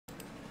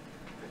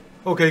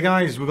Okay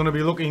guys, we're going to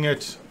be looking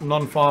at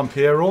non-farm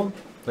payroll.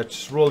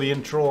 Let's roll the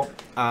intro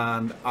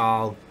and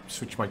I'll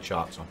switch my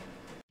charts on.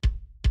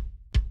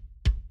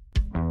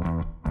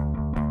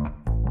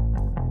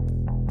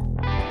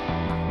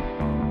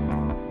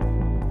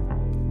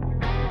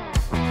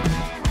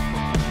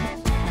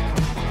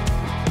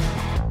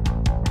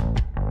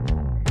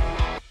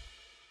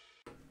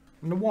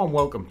 And a warm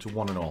welcome to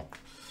one and all.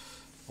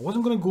 I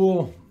wasn't going to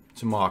go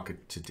to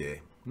market today,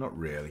 not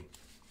really.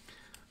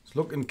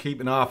 Looking,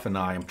 keeping half an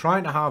eye. I'm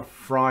trying to have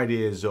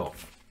Fridays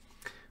off.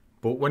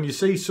 But when you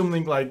see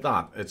something like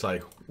that, it's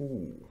like,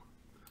 ooh,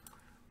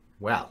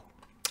 well,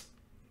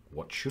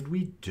 what should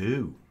we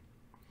do?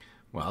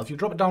 Well, if you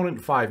drop it down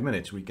into 5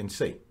 minutes, we can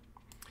see.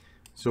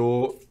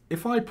 So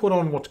if I put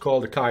on what's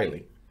called a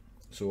𝗖𝗢𝗡𝗘𝗖𝗧,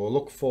 so I'll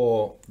look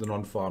for the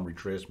non-farm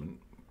retracement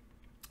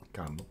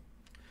candle,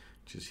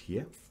 which is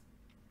here.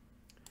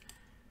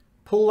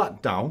 Pull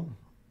that down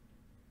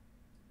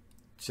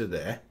to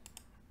there,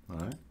 all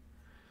right.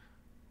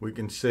 We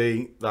can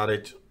see that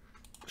it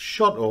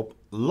shot up,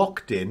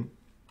 locked in,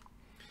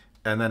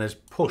 and then has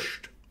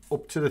pushed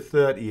up to the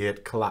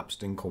 38,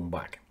 collapsed and come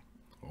back.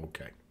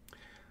 Okay.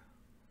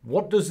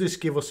 What does this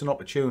give us an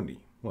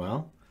opportunity?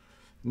 Well,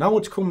 now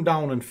it's come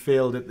down and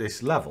failed at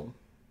this level.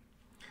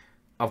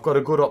 I've got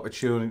a good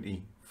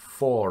opportunity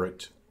for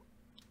it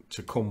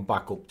to come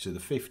back up to the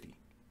 50.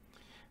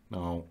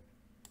 Now,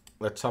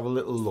 let's have a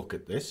little look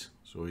at this.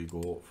 So we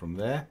go from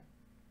there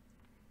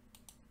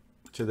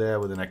to there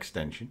with an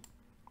extension.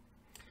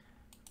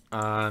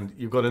 And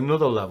you've got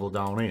another level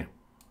down here.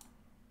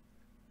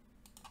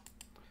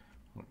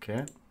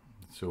 Okay,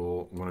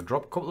 so I'm going to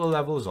drop a couple of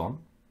levels on.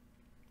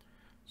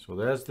 So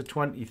there's the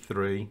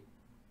 23,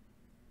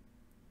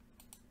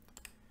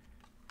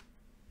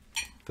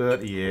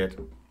 38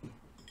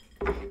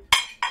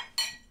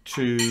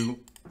 to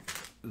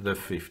the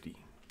 50.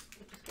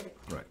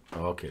 Right,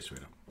 okay,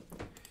 sweetheart.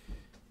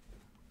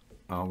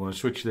 I'm going to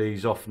switch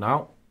these off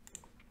now,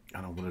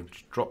 and I'm going to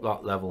drop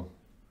that level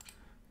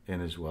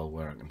in as well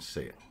where I can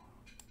see it.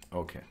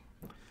 Okay,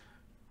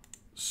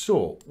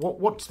 so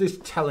what's this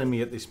telling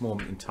me at this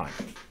moment in time?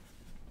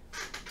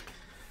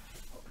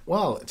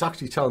 Well, it's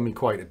actually telling me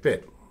quite a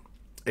bit.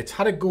 It's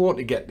had a go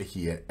to get to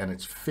here and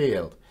it's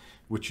failed,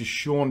 which has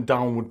shown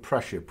downward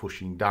pressure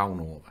pushing down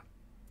over.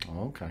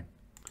 Okay,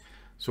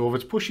 so if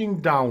it's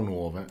pushing down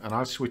over and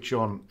I switch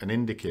on an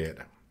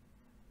indicator,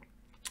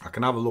 I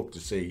can have a look to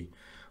see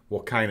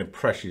what kind of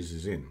pressures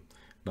is in.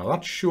 Now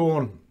that's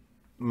shown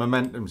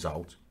momentum's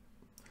out.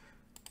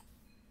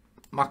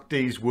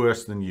 MACD's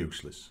worse than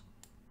useless.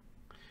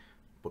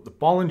 But the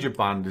Bollinger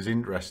Band is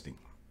interesting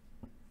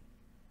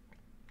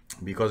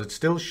because it's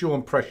still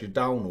showing pressure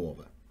down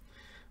over,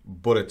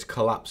 but it's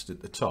collapsed at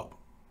the top.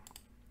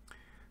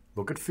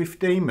 Look at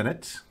 15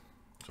 minutes,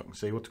 so I can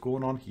see what's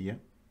going on here.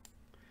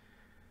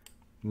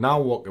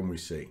 Now what can we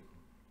see?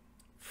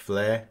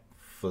 Flare,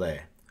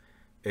 flare.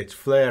 It's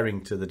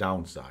flaring to the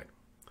downside.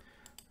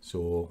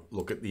 So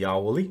look at the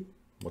hourly,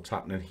 what's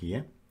happening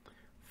here?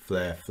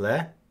 Flare,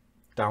 flare,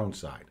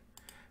 downside.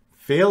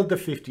 Failed the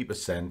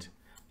 50%.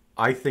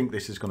 I think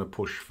this is going to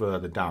push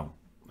further down.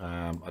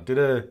 I did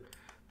an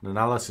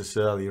analysis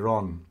earlier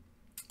on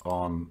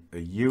a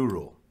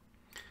euro,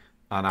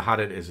 and I had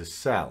it as a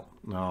sell.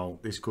 Now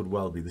this could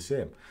well be the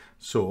same.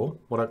 So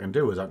what I can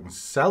do is I can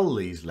sell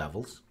these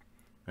levels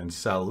and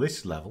sell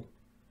this level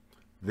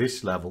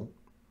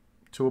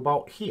to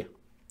about here.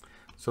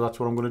 So that's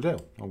what I'm going to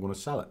do. I'm going to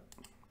sell it,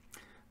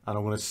 and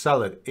I'm going to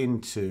sell it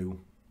into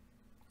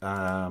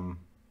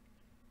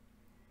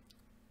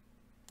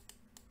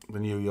the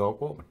New York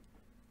Open.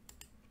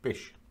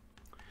 Bish.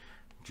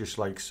 Just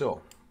like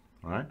so.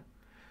 Right?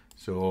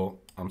 So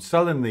I'm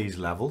selling these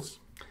levels,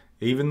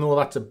 even though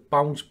that's a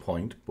bounce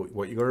point, but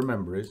what you got to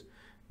remember is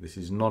this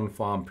is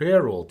non-farm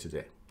payroll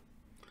today.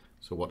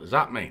 So what does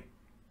that mean?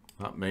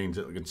 That means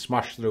that we can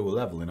smash through a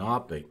level in a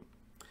heartbeat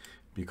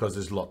because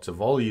there's lots of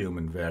volume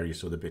and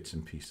various other bits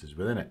and pieces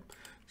within it.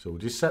 So we'll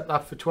just set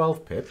that for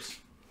 12 pips.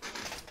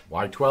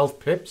 Why 12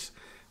 pips?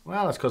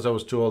 Well, that's because I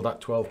was told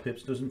that 12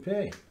 pips doesn't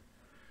pay.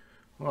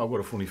 Well, I've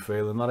got a funny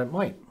feeling that it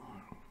might.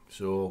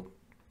 So,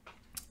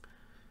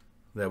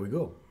 there we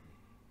go.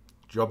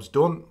 Job's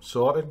done,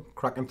 sorted,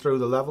 cracking through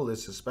the level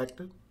as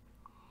suspected.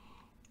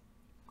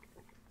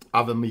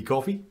 Having me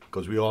coffee,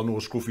 because we all know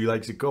Scruffy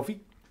likes a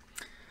coffee.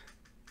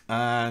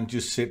 And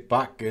just sit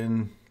back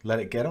and let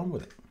it get on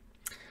with it.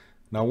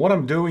 Now, what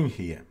I'm doing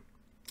here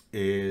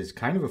is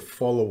kind of a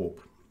follow-up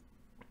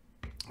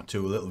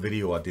to a little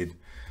video I did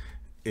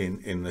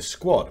in the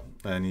squad.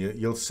 And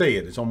you'll see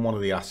it, it's on one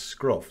of the Ask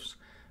Scruffs.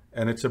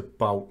 And it's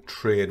about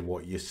trade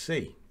what you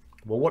see.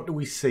 Well, what do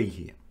we see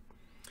here?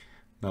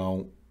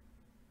 Now,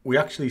 we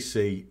actually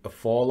see a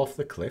fall off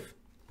the cliff.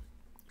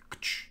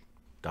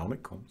 Down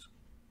it comes.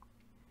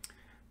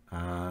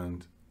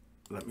 And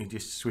let me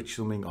just switch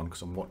something on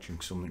because I'm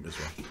watching something as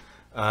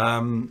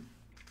well.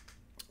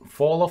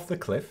 Fall off the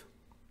cliff.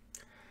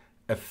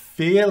 A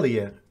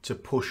failure to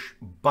push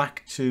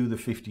back to the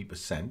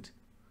 50%.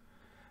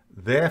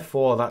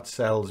 Therefore, that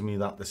tells me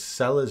that the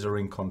sellers are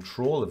in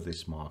control of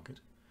this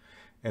market.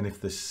 And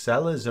if the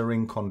sellers are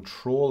in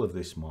control of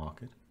this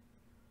market,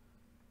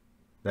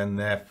 then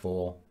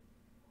therefore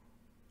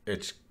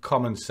it's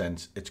common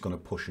sense it's going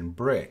to push and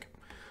break.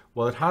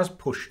 Well, it has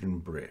pushed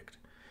and braked.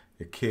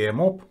 It came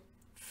up,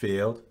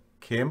 failed,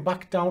 came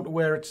back down to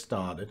where it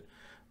started,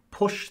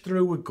 pushed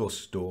through with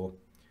gusto.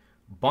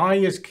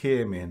 Buyers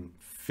came in,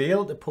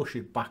 failed to push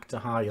it back to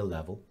higher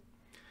level.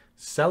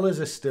 Sellers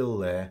are still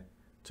there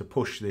to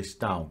push this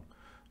down.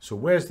 So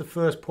where's the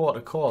first port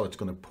of call it's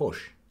going to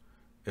push?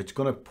 It's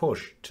going to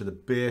push to the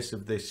base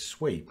of this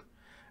sweep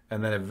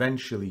and then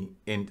eventually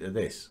into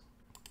this,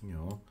 you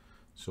know.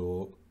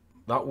 So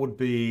that would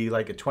be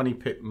like a 20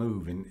 pip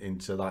move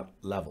into that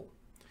level.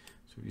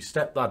 So if you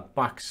step that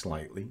back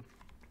slightly,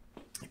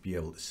 you'll be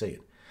able to see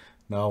it.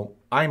 Now,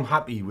 I'm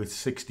happy with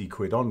 60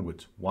 quid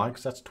onwards. Why?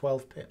 Because that's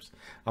 12 pips.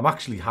 I'm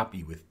actually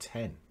happy with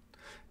 10.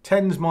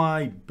 10's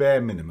my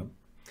bare minimum.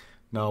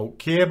 Now,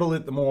 cable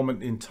at the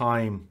moment in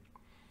time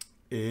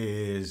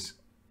is,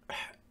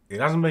 it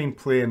hasn't been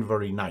playing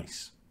very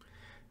nice.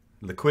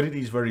 Liquidity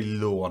is very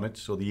low on it,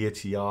 so the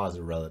ATRs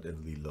are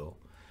relatively low.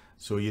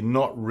 So you're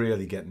not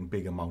really getting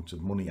big amounts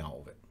of money out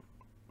of it.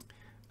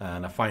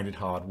 And I find it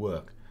hard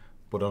work.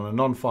 But on a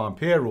non-farm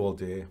payroll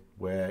day,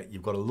 where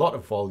you've got a lot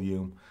of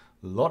volume,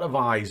 a lot of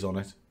eyes on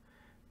it,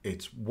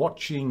 it's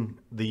watching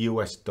the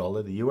US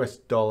dollar. The US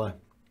dollar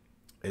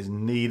has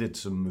needed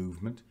some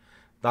movement.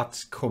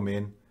 That's come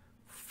in,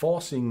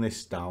 forcing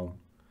this down.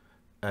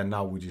 And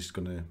now we're just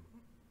going to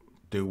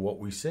do what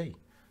we see.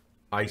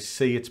 I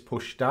see it's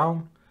pushed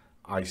down.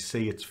 I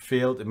see it's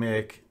failed to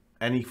make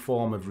any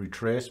form of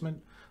retracement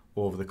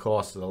over the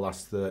course of the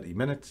last 30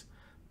 minutes.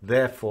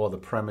 Therefore, the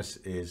premise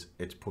is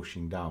it's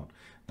pushing down.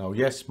 Now,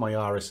 yes, my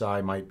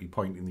RSI might be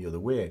pointing the other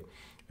way.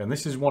 And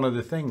this is one of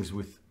the things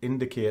with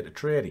indicator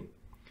trading.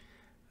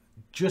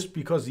 Just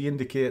because the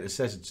indicator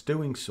says it's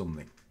doing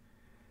something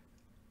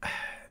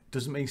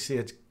doesn't mean say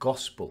it's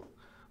gospel.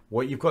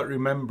 What you've got to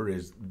remember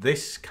is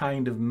this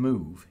kind of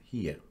move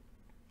here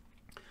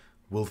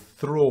will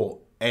throw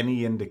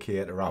any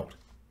indicator out.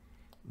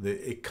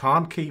 It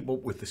can't keep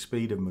up with the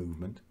speed of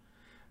movement.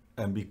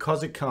 And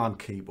because it can't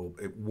keep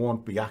up, it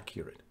won't be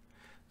accurate.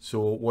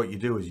 So what you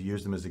do is you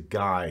use them as a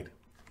guide.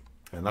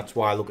 And that's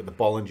why I look at the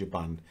Bollinger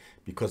Band,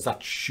 because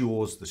that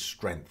shows the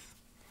strength.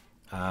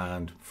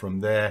 And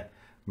from there,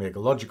 make a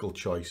logical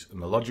choice.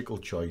 And the logical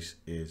choice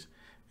is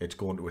it's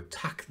going to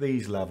attack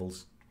these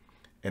levels.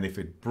 And if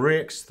it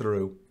breaks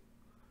through,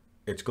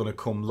 it's going to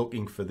come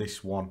looking for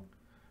this one.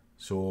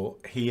 So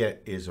here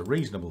is a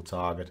reasonable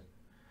target.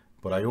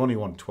 But I only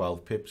want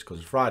 12 pips because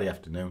it's Friday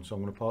afternoon, so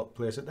I'm going to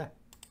place it there.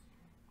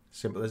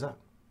 Simple as that.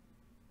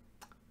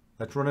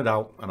 Let's run it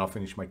out and I'll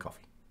finish my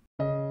coffee.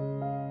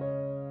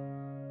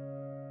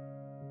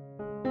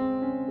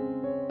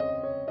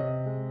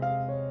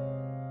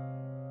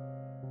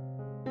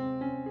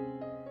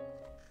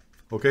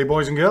 Okay,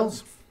 boys and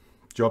girls,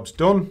 job's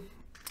done.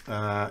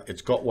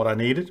 It's got what I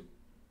needed,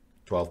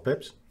 12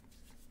 pips.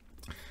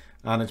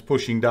 And it's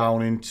pushing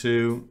down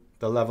into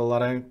the level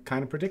that I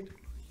kind of predicted.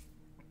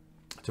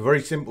 It's a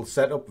very simple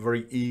setup,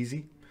 very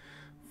easy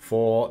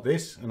for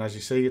this. And as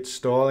you see, it's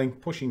stalling,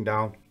 pushing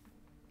down.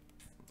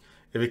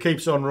 If it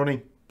keeps on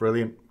running,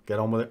 brilliant, get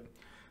on with it.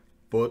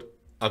 But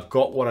I've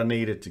got what I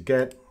needed to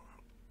get.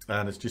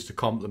 And it's just a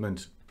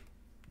compliment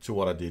to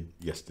what I did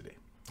yesterday.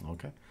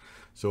 Okay.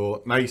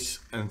 So nice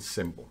and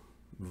simple.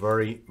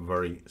 Very,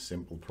 very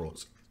simple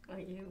process.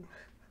 Like you.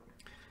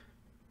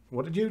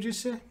 What did you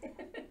just say?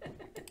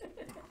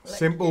 Like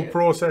simple you.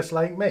 process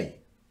like me.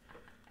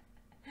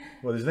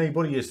 Well, there's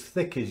anybody as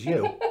thick as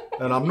you,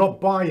 and I'm not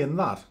buying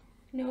that.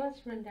 No,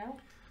 it's run down.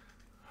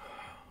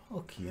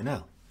 Okay, you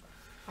know.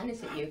 And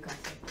is it you,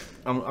 Coffee?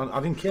 I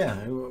didn't care.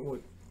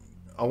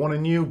 I want a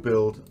new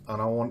build,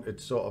 and I want it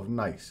sort of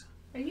nice.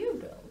 A new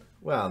build?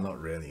 Well, not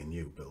really a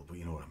new build, but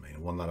you know what I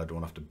mean. One that I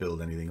don't have to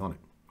build anything on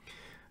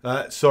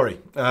it.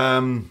 Sorry.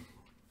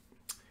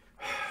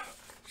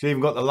 She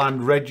even got the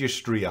land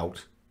registry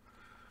out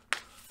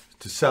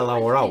to sell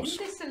our house.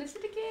 The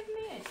solicitor gave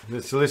me it.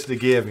 The solicitor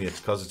gave me it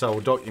because it's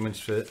our documents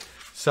for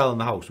selling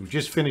the house. We've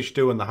just finished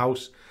doing the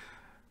house.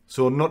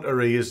 So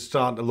Nuttery is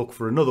starting to look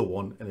for another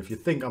one. And if you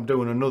think I'm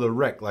doing another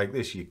wreck like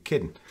this, you're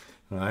kidding.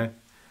 Right?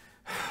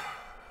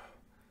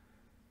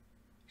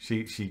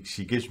 She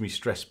gives me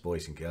stress,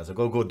 boys and girls. I've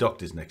got to go to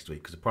doctors next week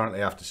because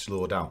apparently I have to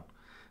slow down.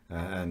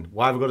 And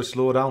why have I got to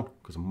slow down?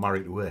 Because I'm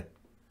married to her.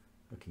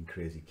 Fucking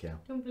crazy cow.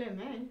 Don't blame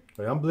me.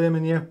 Hey, I'm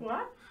blaming you.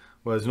 What?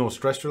 Well, there's no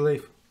stress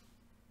relief.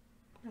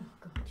 Oh,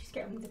 God, just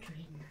get on with the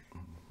train.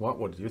 What?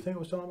 What did you think I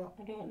was talking about?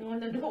 I don't know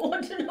and I don't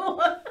want to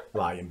know.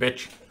 Lying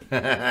bitch.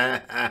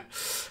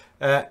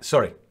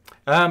 Sorry.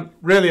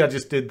 Really, I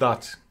just did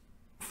that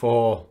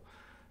for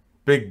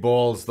Big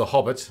Balls the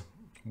Hobbit.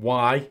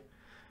 Why?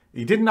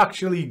 He didn't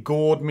actually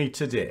goad me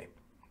today,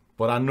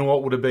 but I know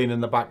it would have been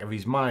in the back of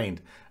his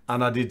mind.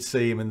 And I did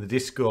see him in the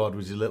Discord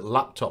with his little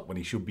laptop when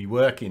he should be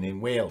working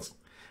in Wales.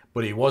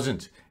 But he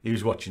wasn't. He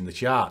was watching the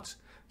charts.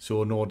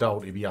 So no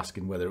doubt he'd be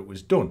asking whether it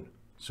was done.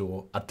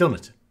 So I've done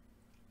it,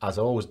 as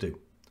I always do.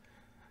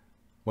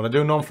 When I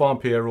do non-farm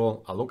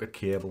payroll, I look at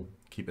cable.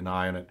 keep an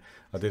eye on it.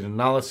 I did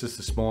analysis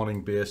this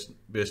morning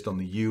based on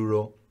the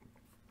euro,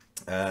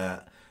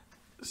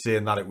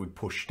 saying that it would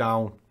push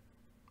down.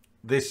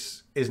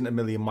 This isn't a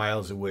million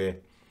miles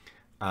away,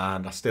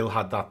 and I still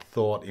had that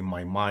thought in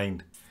my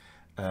mind.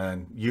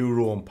 And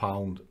euro and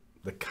pound,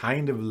 they're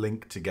kind of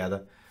linked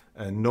together,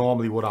 and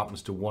normally what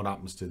happens to one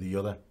happens to the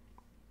other.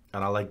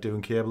 And I like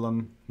doing cable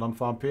on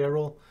non-farm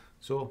payroll,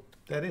 so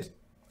there it is.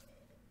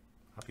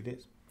 Happy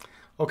days.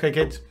 Okay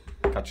kids,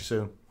 catch you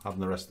soon. Having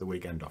the rest of the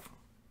weekend off.